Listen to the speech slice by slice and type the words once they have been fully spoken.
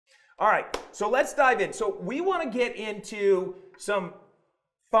All right, so let's dive in. So we want to get into some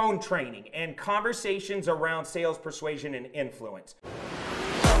phone training and conversations around sales, persuasion, and influence.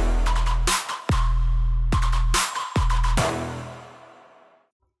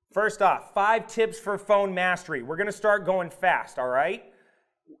 First off, 5 tips for phone mastery. We're going to start going fast, all right?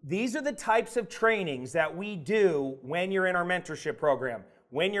 These are the types of trainings that we do when you're in our mentorship program,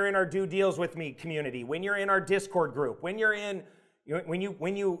 when you're in our Do Deals With Me community, when you're in our Discord group, when you're in, when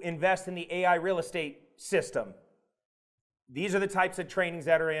you invest in the AI real estate system. These are the types of trainings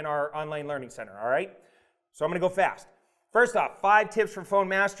that are in our online learning center, all right? So I'm going to go fast. First off, 5 tips for phone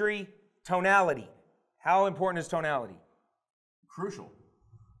mastery. Tonality. How important is tonality? Crucial.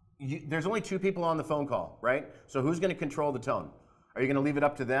 There's only 2 people on the phone call, right? So who's going to control the tone? Are you going to leave it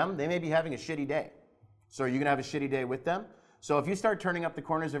up to them? They may be having a shitty day. So are you going to have a shitty day with them? So if you start turning up the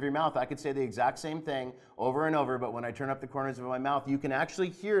corners of your mouth, I could say the exact same thing over and over, but when I turn up the corners of my mouth, you can actually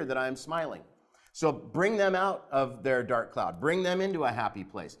hear that I'm smiling. So bring them out of their dark cloud. Bring them into a happy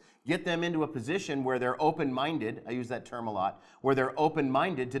place. Get them into a position where they're open-minded, I use that term a lot, where they're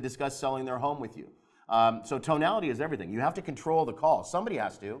open-minded to discuss selling their home with you. So tonality is everything. You have to control the call. Somebody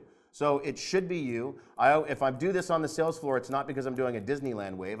has to. So it should be you. If I do this on the sales floor, it's not because I'm doing a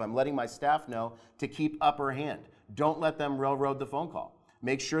Disneyland wave. I'm letting my staff know to keep upper hand. Don't let them railroad the phone call.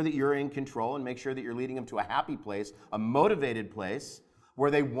 Make sure that you're in control and make sure that you're leading them to a happy place, a motivated place where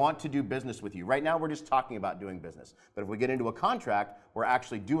they want to do business with you. Right now, we're just talking about doing business. But if we get into a contract, we're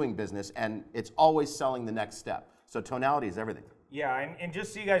actually doing business, and it's always selling the next step. So tonality is everything. Yeah, and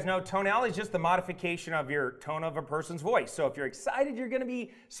just so you guys know, tonality is just the modification of your tone of a person's voice. So if you're excited, you're going to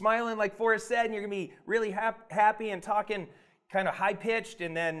be smiling like Forrest said, and you're going to be really happy and talking kind of high-pitched.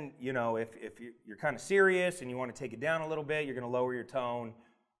 And then, you know, if you're kind of serious and you want to take it down a little bit, you're going to lower your tone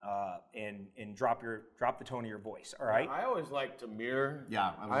and drop the tone of your voice. All right? I always like to mirror.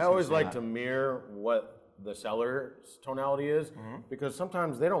 Yeah, I always like to mirror what the seller's tonality is, because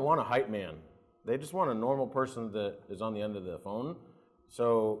sometimes they don't want a hype man. They just want a normal person that is on the end of the phone.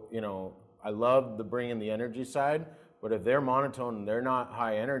 So, you know, I love the bring in the energy side, but if they're monotone and they're not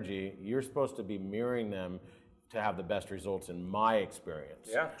high energy, you're supposed to be mirroring them to have the best results in my experience.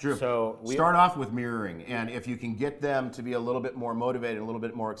 Yeah, true. So start off with mirroring, and if you can get them to be a little bit more motivated, a little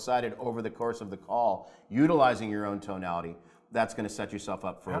bit more excited over the course of the call, utilizing your own tonality, that's going to set yourself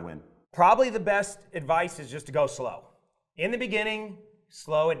up for a win. Probably the best advice is just to go slow. In the beginning,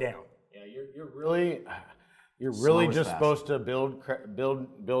 slow it down. Yeah, you're really just supposed to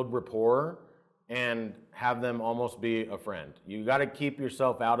build rapport and have them almost be a friend. You got to keep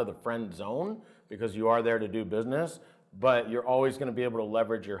yourself out of the friend zone because you are there to do business, but you're always going to be able to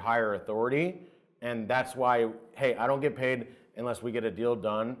leverage your higher authority, and that's why, hey, I don't get paid unless we get a deal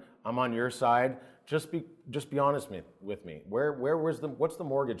done. I'm on your side. Just be honest with me. What's the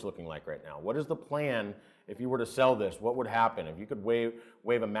mortgage looking like right now? What is the plan? If you were to sell this, what would happen? If you could wave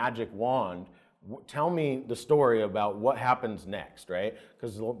a magic wand, tell me the story about what happens next, right?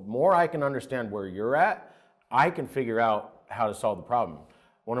 Because the more I can understand where you're at, I can figure out how to solve the problem.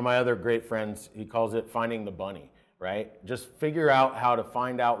 One of my other great friends, he calls it finding the bunny, right? Just figure out how to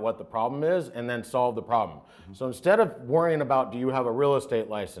find out what the problem is and then solve the problem. So instead of worrying about, do you have a real estate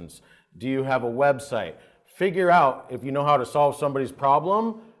license? Do you have a website? Figure out if you know how to solve somebody's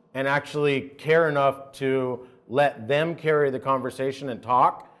problem and actually care enough to let them carry the conversation and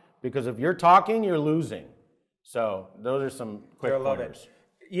talk, because if you're talking, you're losing. So those are some quick pointers.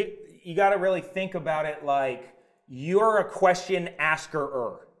 You got to really think about it like you're a question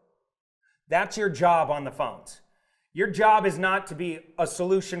asker-er. That's your job on the phones. Your job is not to be a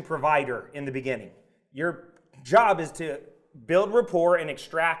solution provider in the beginning. Your job is to build rapport and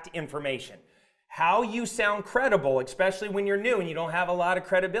extract information. How you sound credible, especially when you're new and you don't have a lot of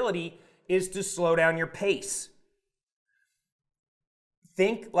credibility, is to slow down your pace.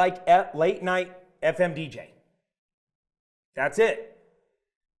 Think like late night FM DJ. That's it.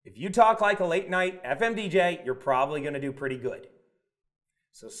 If you talk like a late night FM DJ, you're probably going to do pretty good.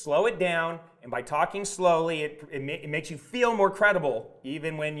 So slow it down, and by talking slowly, it makes you feel more credible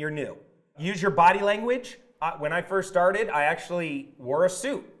even when you're new. Use your body language. When I first started, I actually wore a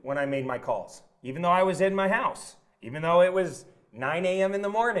suit when I made my calls, even though I was in my house, even though it was 9 a.m. in the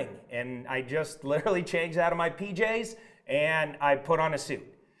morning, and I just literally changed out of my PJs and I put on a suit.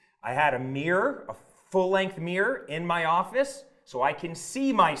 I had a mirror, a full-length mirror in my office so I can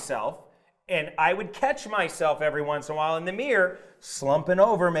see myself, and I would catch myself every once in a while in the mirror slumping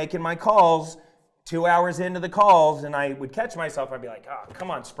over making my calls 2 hours into the calls, and I would catch myself. I'd be like, oh, come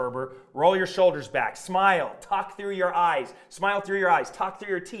on, Sperber. Roll your shoulders back. Smile. Talk through your eyes. Smile through your eyes. Talk through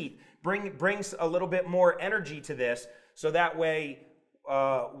your teeth. Brings a little bit more energy to this, so that way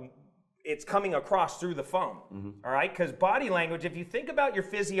it's coming across through the phone. All right? Because body language, if you think about your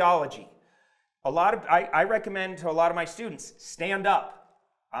physiology, I recommend to a lot of my students, stand up.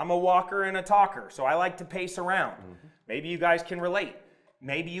 I'm a walker and a talker, so I like to pace around. Maybe you guys can relate.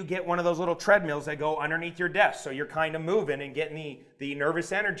 Maybe you get one of those little treadmills that go underneath your desk, so you're kind of moving and getting the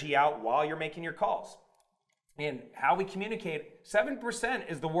nervous energy out while you're making your calls. And how we communicate,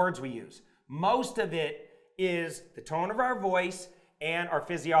 7% is the words we use. Most of it is the tone of our voice and our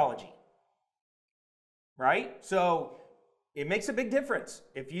physiology. Right? So it makes a big difference.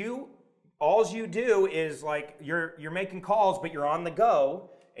 If all you do is like you're making calls, but you're on the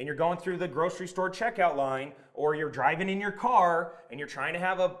go and you're going through the grocery store checkout line, or you're driving in your car and you're trying to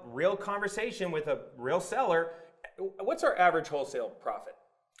have a real conversation with a real seller. What's our average wholesale profit?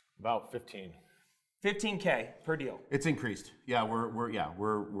 About 15. 15K per deal. It's increased. Yeah, we're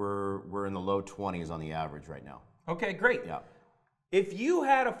in the low 20s on the average right now. Okay, great. Yeah. If you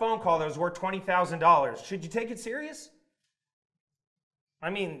had a phone call that was worth $20,000, should you take it serious? I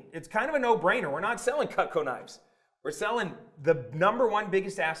mean, it's kind of a no-brainer. We're not selling Cutco knives. We're selling the #1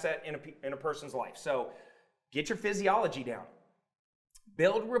 biggest asset in a person's life. So get your physiology down.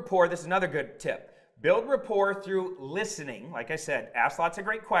 Build rapport. This is another good tip. Build rapport through listening. Like I said, ask lots of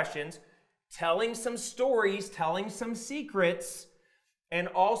great questions, telling some stories, telling some secrets, and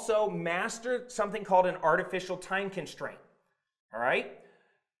also master something called an artificial time constraint. All right?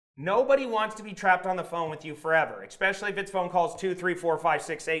 Nobody wants to be trapped on the phone with you forever, especially if it's phone calls 2, 3, 4, 5,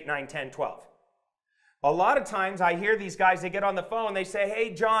 6, 8, 9, 10, 12. A lot of times I hear these guys, they get on the phone, they say,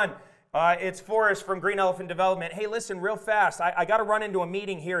 hey, John, it's Forrest from Green Elephant Development. Hey, listen, real fast, I got to run into a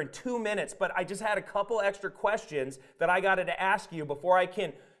meeting here in 2 minutes, but I just had a couple extra questions that I got to ask you before I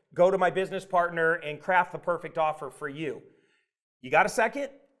can go to my business partner and craft the perfect offer for you. You got a second?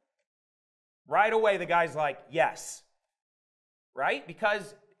 Right away, the guy's like, yes. Right?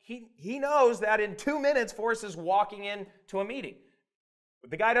 Because he knows that in 2 minutes, Forrest is walking into a meeting. What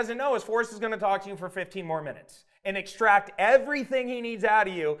the guy doesn't know is Forrest is going to talk to you for 15 more minutes and extract everything he needs out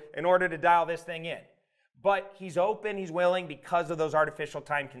of you in order to dial this thing in. But he's open, he's willing because of those artificial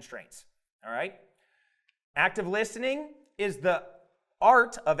time constraints. All right? Active listening is the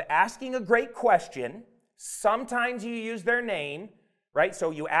art of asking a great question. Sometimes you use their name, right?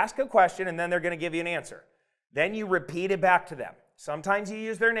 So you ask a question and then they're going to give you an answer. Then you repeat it back to them. Sometimes you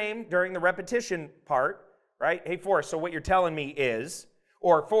use their name during the repetition part, right? Hey, Forrest, so what you're telling me is,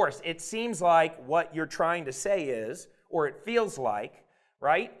 or Forrest, it seems like what you're trying to say is, or it feels like,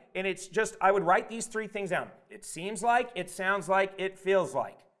 right? And it's just, I would write these 3 things down. It seems like, it sounds like, it feels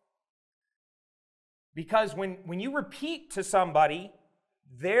like. Because when you repeat to somebody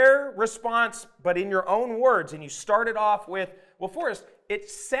their response, but in your own words, and you start it off with, well, Forrest, it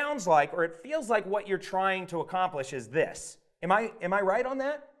sounds like, or it feels like what you're trying to accomplish is this. Am I right on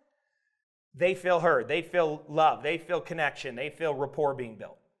that? They feel heard. They feel love. They feel connection. They feel rapport being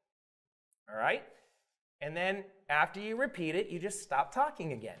built. All right? And then after you repeat it, you just stop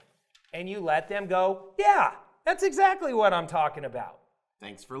talking again. And you let them go, yeah, that's exactly what I'm talking about.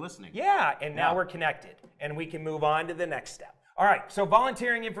 Thanks for listening. Yeah, and now we're connected. And we can move on to the next step. All right, so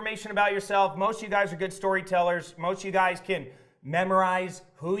volunteering information about yourself. Most of you guys are good storytellers. Most of you guys can memorize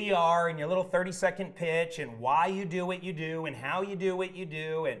who you are in your little 30-second pitch and why you do what you do and how you do what you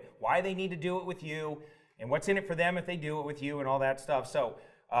do and why they need to do it with you and what's in it for them if they do it with you and all that stuff. So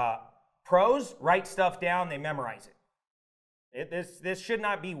pros write stuff down, they memorize it. This should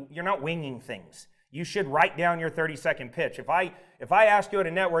not be, you're not winging things. You should write down your 30-second pitch. If I ask you at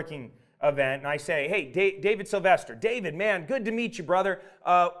a networking event and I say, hey, David Sylvester, David, man, good to meet you, brother.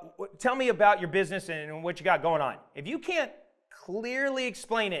 Tell me about your business and what you got going on. If you can't clearly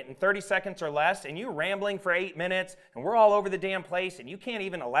explain it in 30 seconds or less, and you're rambling for 8 minutes, and we're all over the damn place, and you can't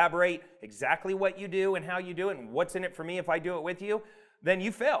even elaborate exactly what you do and how you do it and what's in it for me if I do it with you, then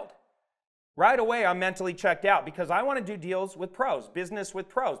you failed. Right away, I'm mentally checked out because I want to do deals with pros, business with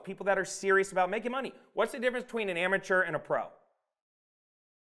pros, people that are serious about making money. What's the difference between an amateur and a pro?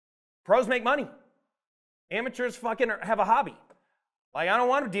 Pros make money. Amateurs fucking have a hobby. Like, I don't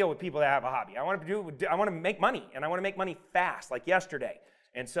want to deal with people that have a hobby. I want to make money, and I want to make money fast, like yesterday.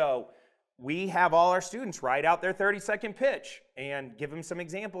 And so we have all our students write out their 30-second pitch and give them some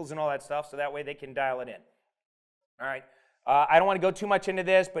examples and all that stuff so that way they can dial it in. All right. I don't want to go too much into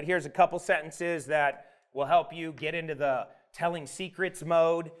this, but here's a couple sentences that will help you get into the telling secrets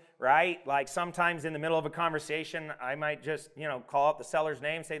mode, right? Like sometimes in the middle of a conversation, I might just, call out the seller's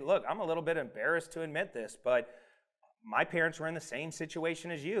name and say, look, I'm a little bit embarrassed to admit this, but my parents were in the same situation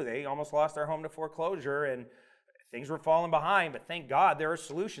as you. They almost lost their home to foreclosure and things were falling behind, but thank God there are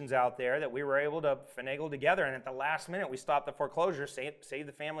solutions out there that we were able to finagle together, and at the last minute we stopped the foreclosure, saved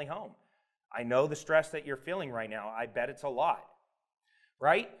the family home. I know the stress that you're feeling right now. I bet it's a lot,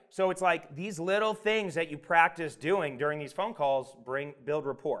 right? So it's like these little things that you practice doing during these phone calls build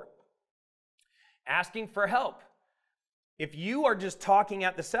rapport. Asking for help. If you are just talking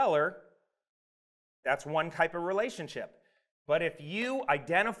at the seller, that's one type of relationship. But if you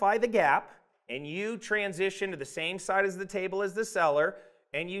identify the gap and you transition to the same side as the table as the seller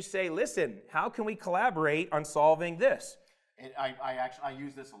and you say, listen, how can we collaborate on solving this? And I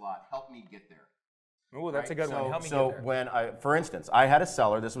use this a lot. Help me get there. Oh, that's a good one. Help me get there. When for instance, I had a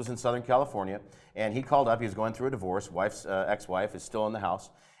seller, this was in Southern California, and he called up, he was going through a divorce, wife's ex-wife is still in the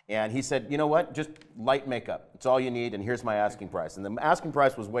house, and he said, you know what, just light makeup. It's all you need, and here's my asking price. And the asking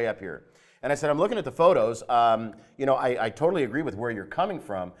price was way up here. And I said, I'm looking at the photos, you know, I totally agree with where you're coming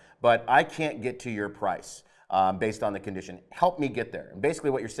from, but I can't get to your price based on the condition. Help me get there. And basically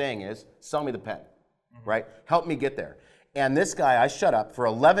what you're saying is, sell me the pen, right? Help me get there. And this guy, I shut up. For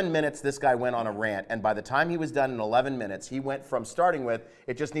 11 minutes, this guy went on a rant. And by the time he was done in 11 minutes, he went from starting with,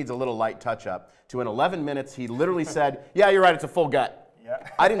 it just needs a little light touch-up, to in 11 minutes, he literally said, yeah, you're right, it's a full gut. Yeah.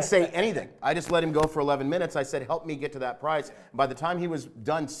 I didn't say anything. I just let him go for 11 minutes. I said, help me get to that price. Yeah. By the time he was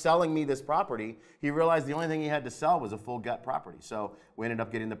done selling me this property, he realized the only thing he had to sell was a full gut property. So we ended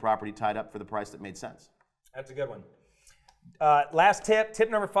up getting the property tied up for the price that made sense. That's a good one. Last tip, tip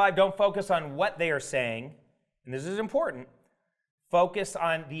number 5, don't focus on what they are saying. And this is important. Focus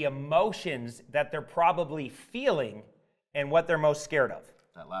on the emotions that they're probably feeling and what they're most scared of.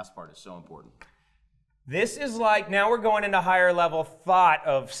 That last part is so important. This is like, now we're going into higher level thought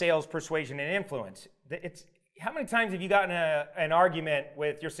of sales, persuasion, and influence. It's, how many times have you gotten an argument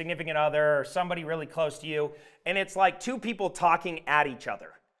with your significant other or somebody really close to you, and it's like two people talking at each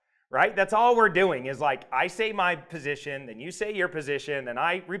other, right? That's all we're doing is like, I say my position, then you say your position, then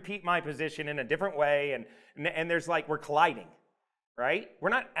I repeat my position in a different way, and there's like, we're colliding, right? We're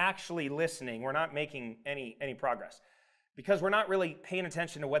not actually listening. We're not making any progress because we're not really paying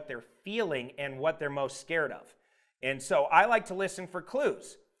attention to what they're feeling and what they're most scared of. And so I like to listen for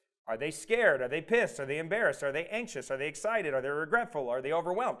clues. Are they scared? Are they pissed? Are they embarrassed? Are they anxious? Are they excited? Are they regretful? Are they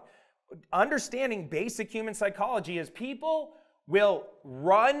overwhelmed? Understanding basic human psychology is people will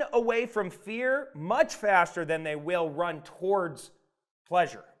run away from fear much faster than they will run towards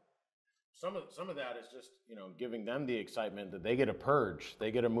pleasure. Some of that is just, you know, giving them the excitement that they get to purge.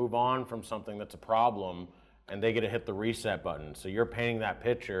 They get to move on from something that's a problem, and they get to hit the reset button. So you're painting that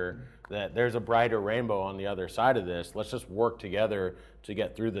picture that there's a brighter rainbow on the other side of this. Let's just work together to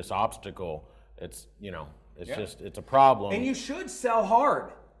get through this obstacle. It's, you know, it's just, it's a problem. And you should sell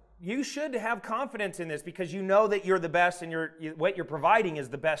hard. You should have confidence in this because you know that you're the best and what you're providing is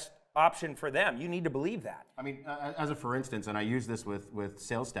the best option for them. You need to believe that. I mean, as a for instance, and I use this with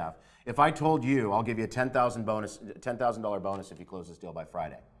sales staff, if I told you I'll give you a $10,000 bonus if you close this deal by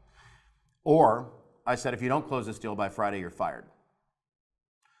Friday, or I said if you don't close this deal by Friday, you're fired.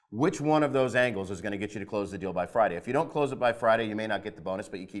 Which one of those angles is going to get you to close the deal by Friday? If you don't close it by Friday, you may not get the bonus,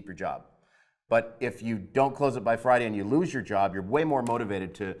 but you keep your job. But if you don't close it by Friday and you lose your job, you're way more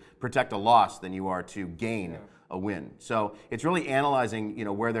motivated to protect a loss than you are to gain a win. So it's really analyzing, you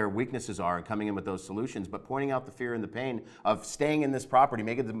know, where their weaknesses are and coming in with those solutions, but pointing out the fear and the pain of staying in this property.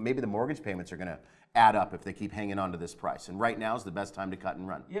 Maybe the mortgage payments are going to add up if they keep hanging on to this price. And right now is the best time to cut and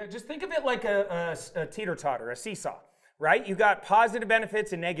run. Yeah, just think of it like a teeter-totter, a seesaw, right? You got positive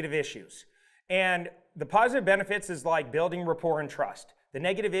benefits and negative issues. And the positive benefits is like building rapport and trust. The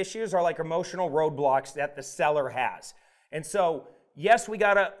negative issues are like emotional roadblocks that the seller has. And so, yes,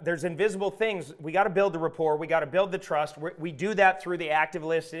 there's invisible things. We gotta build the rapport, we gotta build the trust. We do that through the active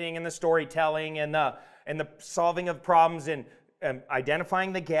listening and the storytelling and the solving of problems and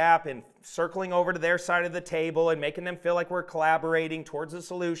identifying the gap and circling over to their side of the table and making them feel like we're collaborating towards a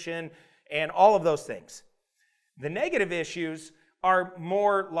solution and all of those things. The negative issues are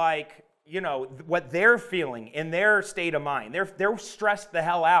more like, you know, what they're feeling in their state of mind. They're stressed the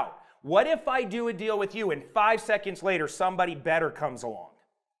hell out. What if I do a deal with you and 5 seconds later somebody better comes along?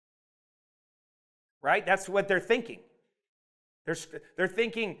 Right? That's what they're thinking. They're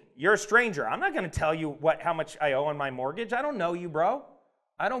thinking, you're a stranger. I'm not going to tell you how much I owe on my mortgage. I don't know you, bro.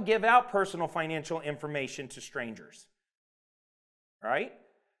 I don't give out personal financial information to strangers. Right?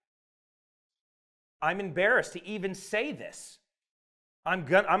 I'm embarrassed to even say this. I'm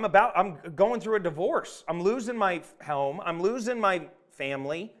going through a divorce. I'm losing my home. I'm losing my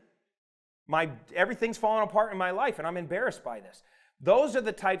family. Everything's falling apart in my life, and I'm embarrassed by this. Those are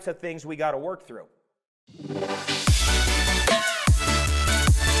the types of things we got to work through.